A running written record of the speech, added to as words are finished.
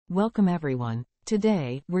Welcome everyone.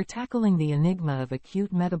 Today, we're tackling the enigma of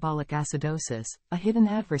acute metabolic acidosis, a hidden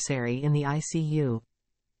adversary in the ICU.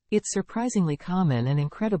 It's surprisingly common and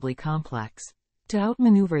incredibly complex. To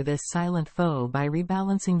outmaneuver this silent foe by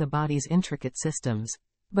rebalancing the body's intricate systems.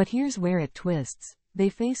 But here's where it twists. They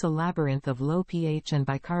face a labyrinth of low pH and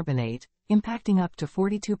bicarbonate, impacting up to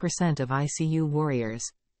 42% of ICU warriors.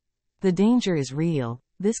 The danger is real.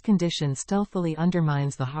 This condition stealthily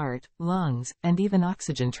undermines the heart, lungs, and even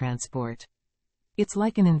oxygen transport. It's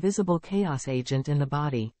like an invisible chaos agent in the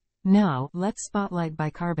body. Now, let's spotlight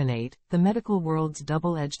bicarbonate, the medical world's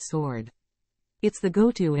double-edged sword. It's the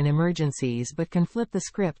go-to in emergencies but can flip the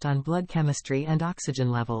script on blood chemistry and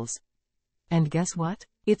oxygen levels. And guess what?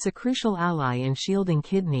 It's a crucial ally in shielding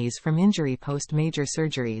kidneys from injury post-major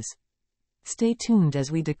surgeries. Stay tuned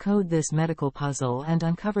as we decode this medical puzzle and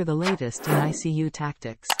uncover the latest in ICU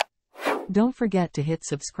tactics. Don't forget to hit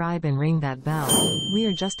subscribe and ring that bell. We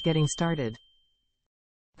are just getting started.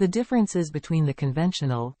 The differences between the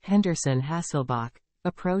conventional, Henderson-Hasselbalch,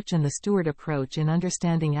 approach and the Stewart approach in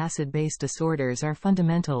understanding acid-base disorders are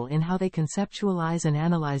fundamental in how they conceptualize and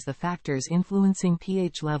analyze the factors influencing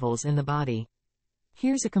pH levels in the body.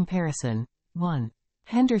 Here's a comparison. 1.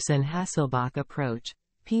 Henderson-Hasselbalch approach.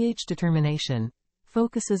 pH determination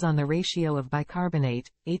focuses on the ratio of bicarbonate,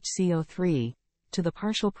 HCO3, to the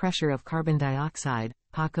partial pressure of carbon dioxide,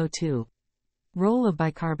 PaCO2. Role of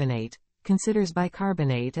bicarbonate considers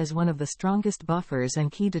bicarbonate as one of the strongest buffers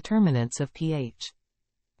and key determinants of pH.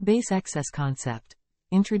 Base excess concept,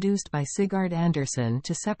 introduced by Sigurd Andersen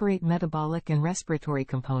to separate metabolic and respiratory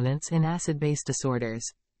components in acid-base disorders.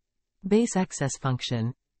 Base excess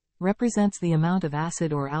function represents the amount of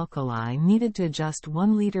acid or alkali needed to adjust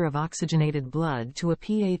 1 liter of oxygenated blood to a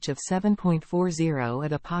pH of 7.40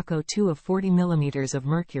 at a PaCO2 of 40 mm of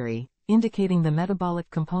mercury, indicating the metabolic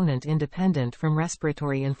component independent from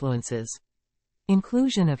respiratory influences.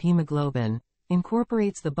 Inclusion of hemoglobin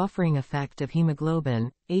incorporates the buffering effect of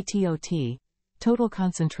hemoglobin, ATOT, total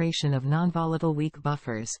concentration of non-volatile weak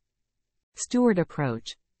buffers. Stewart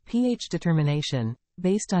approach, pH determination,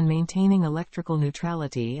 based on maintaining electrical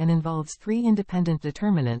neutrality and involves 3 independent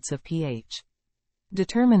determinants of pH.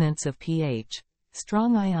 Determinants of pH,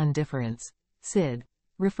 strong ion difference, SID,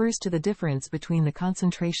 refers to the difference between the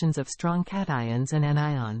concentrations of strong cations and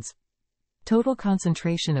anions. Total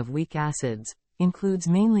concentration of weak acids, includes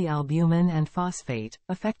mainly albumin and phosphate,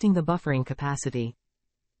 affecting the buffering capacity.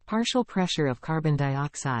 Partial pressure of carbon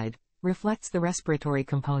dioxide, reflects the respiratory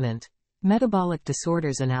component. Metabolic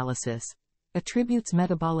disorders analysis, attributes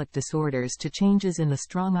metabolic disorders to changes in the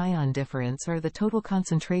strong ion difference or the total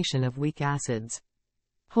concentration of weak acids.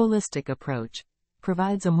 Holistic approach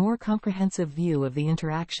provides a more comprehensive view of the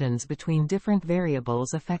interactions between different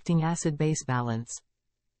variables affecting acid-base balance.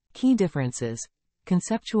 Key differences.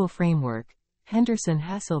 Conceptual framework.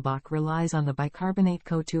 Henderson-Hasselbalch relies on the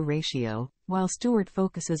bicarbonate-CO2 ratio, while Stewart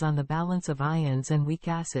focuses on the balance of ions and weak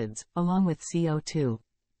acids, along with CO2.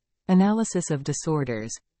 Analysis of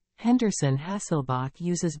disorders. Henderson-Hasselbalch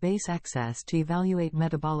uses base excess to evaluate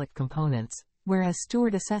metabolic components, whereas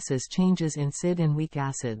Stewart assesses changes in SID and weak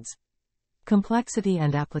acids. Complexity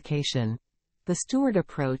and application. The Stewart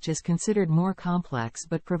approach is considered more complex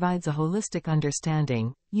but provides a holistic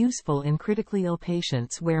understanding, useful in critically ill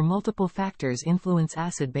patients where multiple factors influence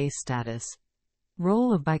acid-base status.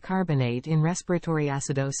 Role of bicarbonate in respiratory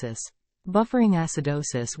acidosis. Buffering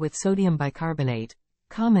acidosis with sodium bicarbonate,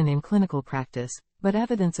 common in clinical practice, but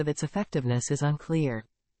evidence of its effectiveness is unclear.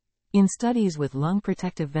 In studies with lung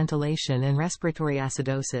protective ventilation and respiratory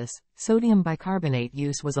acidosis, sodium bicarbonate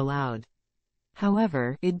use was allowed.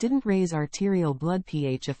 However, it didn't raise arterial blood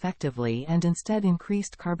pH effectively and instead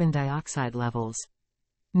increased carbon dioxide levels.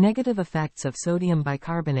 Negative effects of sodium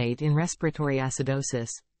bicarbonate in respiratory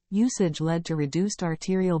acidosis. Usage led to reduced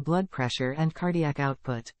arterial blood pressure and cardiac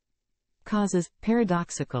output. Causes,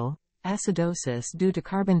 paradoxical, acidosis due to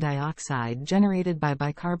carbon dioxide generated by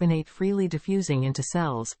bicarbonate freely diffusing into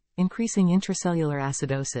cells, increasing intracellular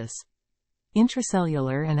acidosis.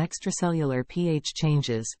 Intracellular and extracellular pH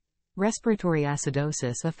changes. Respiratory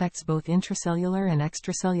acidosis affects both intracellular and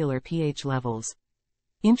extracellular pH levels.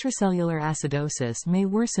 Intracellular acidosis may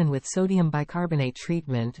worsen with sodium bicarbonate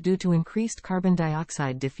treatment due to increased carbon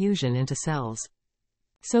dioxide diffusion into cells.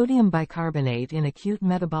 Sodium bicarbonate in acute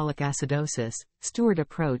metabolic acidosis, Stewart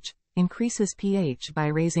approach, increases pH by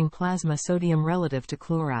raising plasma sodium relative to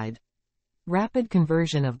chloride. Rapid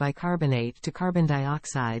conversion of bicarbonate to carbon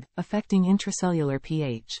dioxide, affecting intracellular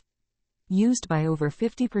pH. Used by over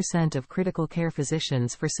 50% of critical care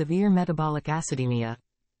physicians for severe metabolic acidemia.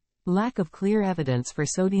 Lack of clear evidence for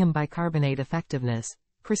sodium bicarbonate effectiveness.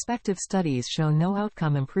 Prospective studies show no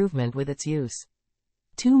outcome improvement with its use.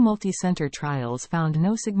 2 multi-center trials found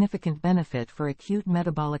no significant benefit for acute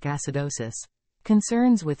metabolic acidosis.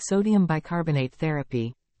 Concerns with sodium bicarbonate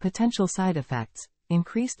therapy, potential side effects,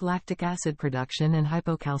 increased lactic acid production and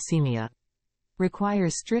hypocalcemia.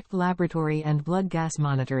 Requires strict laboratory and blood gas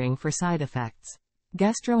monitoring for side effects.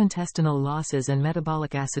 Gastrointestinal losses and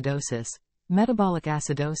metabolic acidosis. Metabolic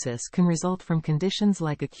acidosis can result from conditions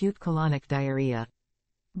like acute colonic diarrhea.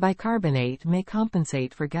 Bicarbonate may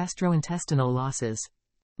compensate for gastrointestinal losses.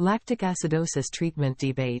 Lactic acidosis treatment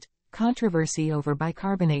debate, controversy over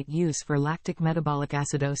bicarbonate use for lactic metabolic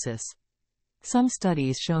acidosis. Some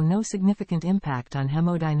studies show no significant impact on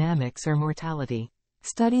hemodynamics or mortality.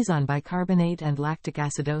 Studies on bicarbonate and lactic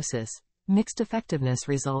acidosis. Mixed effectiveness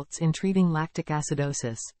results in treating lactic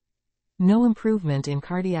acidosis. No improvement in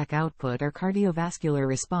cardiac output or cardiovascular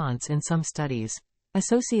response in some studies.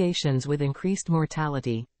 Associations with increased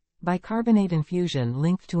mortality. Bicarbonate infusion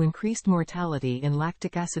linked to increased mortality in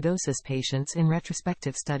lactic acidosis patients in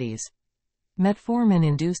retrospective studies.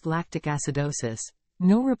 Metformin-induced lactic acidosis.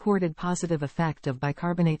 No reported positive effect of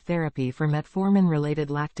bicarbonate therapy for metformin-related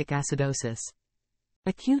lactic acidosis.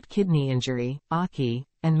 Acute kidney injury, AKI,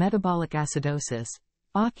 and metabolic acidosis.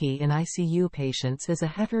 AKI in ICU patients is a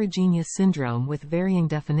heterogeneous syndrome with varying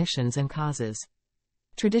definitions and causes.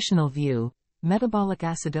 Traditional view. Metabolic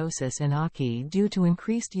acidosis in AKI due to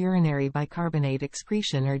increased urinary bicarbonate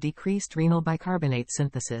excretion or decreased renal bicarbonate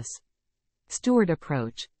synthesis. Steward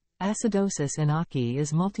approach. Acidosis in AKI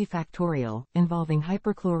is multifactorial, involving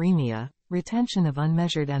hyperchloremia, retention of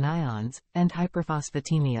unmeasured anions, and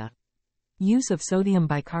hyperphosphatemia. Use of sodium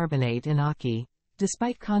bicarbonate in AKI.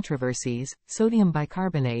 Despite controversies, sodium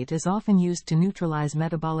bicarbonate is often used to neutralize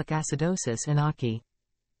metabolic acidosis in AKI.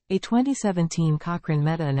 A 2017 Cochrane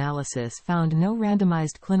meta-analysis found no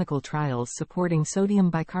randomized clinical trials supporting sodium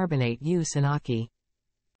bicarbonate use in AKI.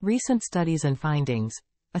 Recent studies and findings.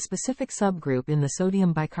 A specific subgroup in the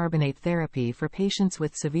sodium bicarbonate therapy for patients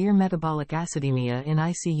with severe metabolic acidemia in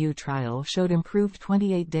ICU trial showed improved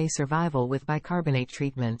 28-day survival with bicarbonate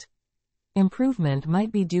treatment. Improvement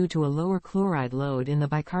might be due to a lower chloride load in the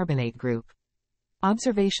bicarbonate group.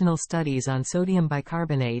 Observational studies on sodium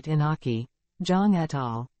bicarbonate in AKI. Zhang et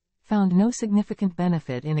al. Found no significant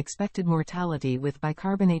benefit in expected mortality with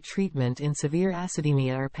bicarbonate treatment in severe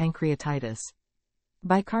acidemia or pancreatitis.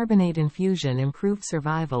 Bicarbonate infusion improved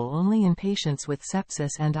survival only in patients with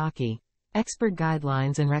sepsis and AKI. Expert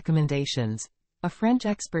guidelines and recommendations. A French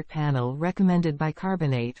expert panel recommended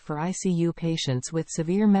bicarbonate for ICU patients with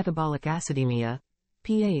severe metabolic acidemia.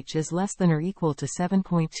 pH is less than or equal to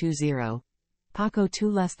 7.20.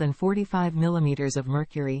 PaCO2 less than 45 mm of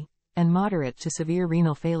mercury, and moderate to severe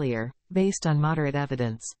renal failure, based on moderate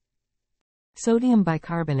evidence. Sodium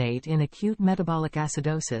bicarbonate in acute metabolic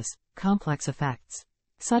acidosis, complex effects.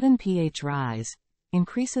 Sudden pH rise.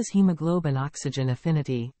 Increases hemoglobin oxygen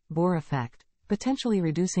affinity, Bohr effect, potentially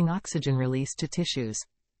reducing oxygen release to tissues.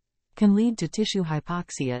 Can lead to tissue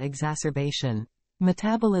hypoxia exacerbation.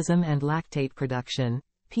 Metabolism and lactate production.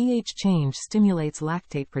 pH change stimulates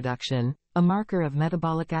lactate production, a marker of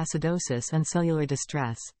metabolic acidosis and cellular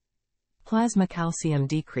distress. Plasma calcium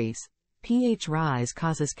decrease. pH rise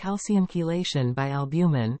causes calcium chelation by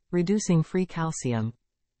albumin, reducing free calcium.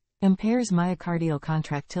 Impairs myocardial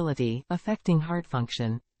contractility, affecting heart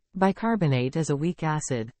function. Bicarbonate as a weak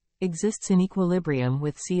acid. Exists in equilibrium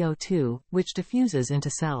with CO2, which diffuses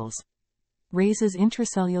into cells. Raises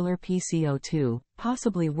intracellular pCO2,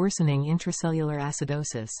 possibly worsening intracellular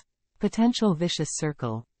acidosis. Potential vicious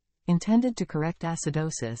circle. Intended to correct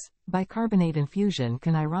acidosis, bicarbonate infusion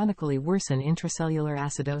can ironically worsen intracellular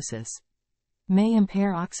acidosis. May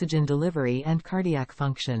impair oxygen delivery and cardiac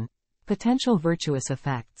function. Potential virtuous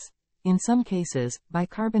effects. In some cases,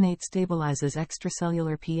 bicarbonate stabilizes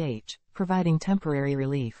extracellular pH, providing temporary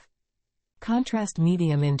relief. Contrast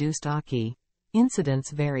medium-induced AKI.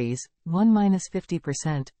 Incidence varies,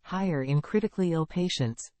 1–50%, higher in critically ill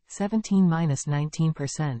patients,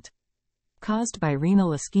 17–19%. Caused by renal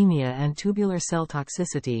ischemia and tubular cell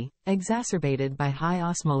toxicity, exacerbated by high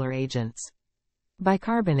osmolar agents.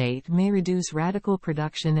 Bicarbonate may reduce radical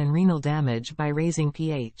production and renal damage by raising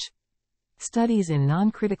pH. Studies in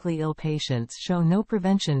non-critically ill patients show no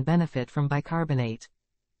prevention benefit from bicarbonate.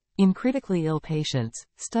 In critically ill patients,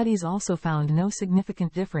 studies also found no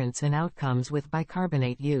significant difference in outcomes with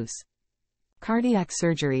bicarbonate use. Cardiac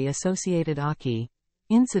surgery-associated AKI.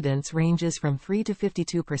 Incidence ranges from 3 to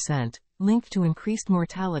 52%, linked to increased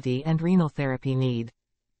mortality and renal therapy need.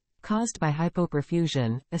 Caused by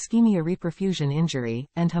hypoperfusion, ischemia-reperfusion injury,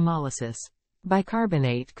 and hemolysis.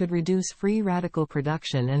 Bicarbonate could reduce free radical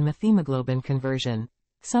production and methemoglobin conversion.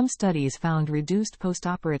 Some studies found reduced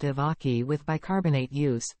postoperative ACI with bicarbonate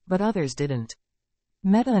use, but others didn't.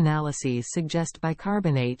 Meta-analyses suggest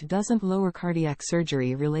bicarbonate doesn't lower cardiac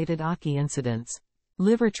surgery-related ACI incidence.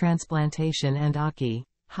 Liver transplantation and ACI,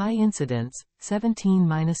 high incidence,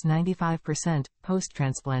 17–95%,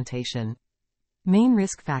 post-transplantation. Main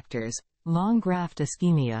risk factors: long graft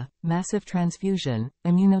ischemia, massive transfusion,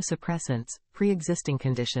 immunosuppressants, pre-existing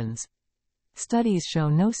conditions. Studies show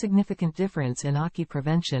no significant difference in ACI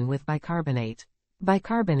prevention with bicarbonate.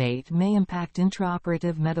 Bicarbonate may impact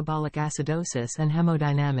intraoperative metabolic acidosis and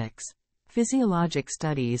hemodynamics. Physiologic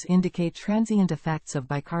studies indicate transient effects of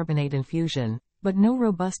bicarbonate infusion, but no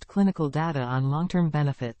robust clinical data on long-term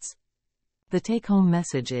benefits. The take-home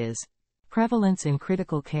message is: prevalence in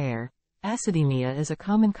critical care. Acidemia is a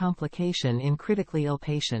common complication in critically ill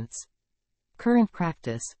patients. Current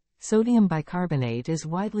practice: sodium bicarbonate is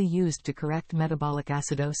widely used to correct metabolic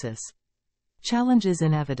acidosis. Challenges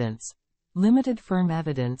in evidence: limited firm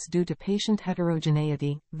evidence due to patient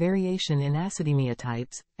heterogeneity, variation in acidemia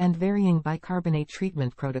types, and varying bicarbonate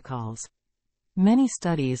treatment protocols. Many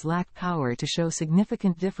studies lack power to show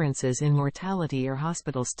significant differences in mortality or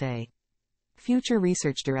hospital stay. Future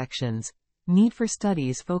research directions: need for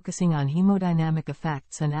studies focusing on hemodynamic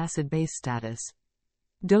effects and acid-base status.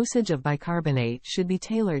 Dosage of bicarbonate should be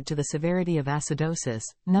tailored to the severity of acidosis,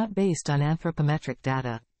 not based on anthropometric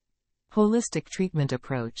data. Holistic treatment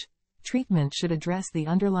approach: treatment should address the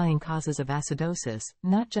underlying causes of acidosis,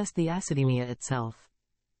 not just the acidemia itself.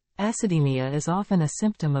 Acidemia is often a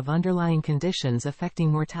symptom of underlying conditions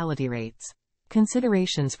affecting mortality rates.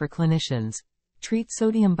 Considerations for clinicians: treat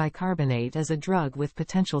sodium bicarbonate as a drug with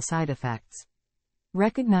potential side effects.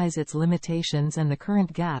 Recognize its limitations and the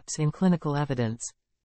current gaps in clinical evidence.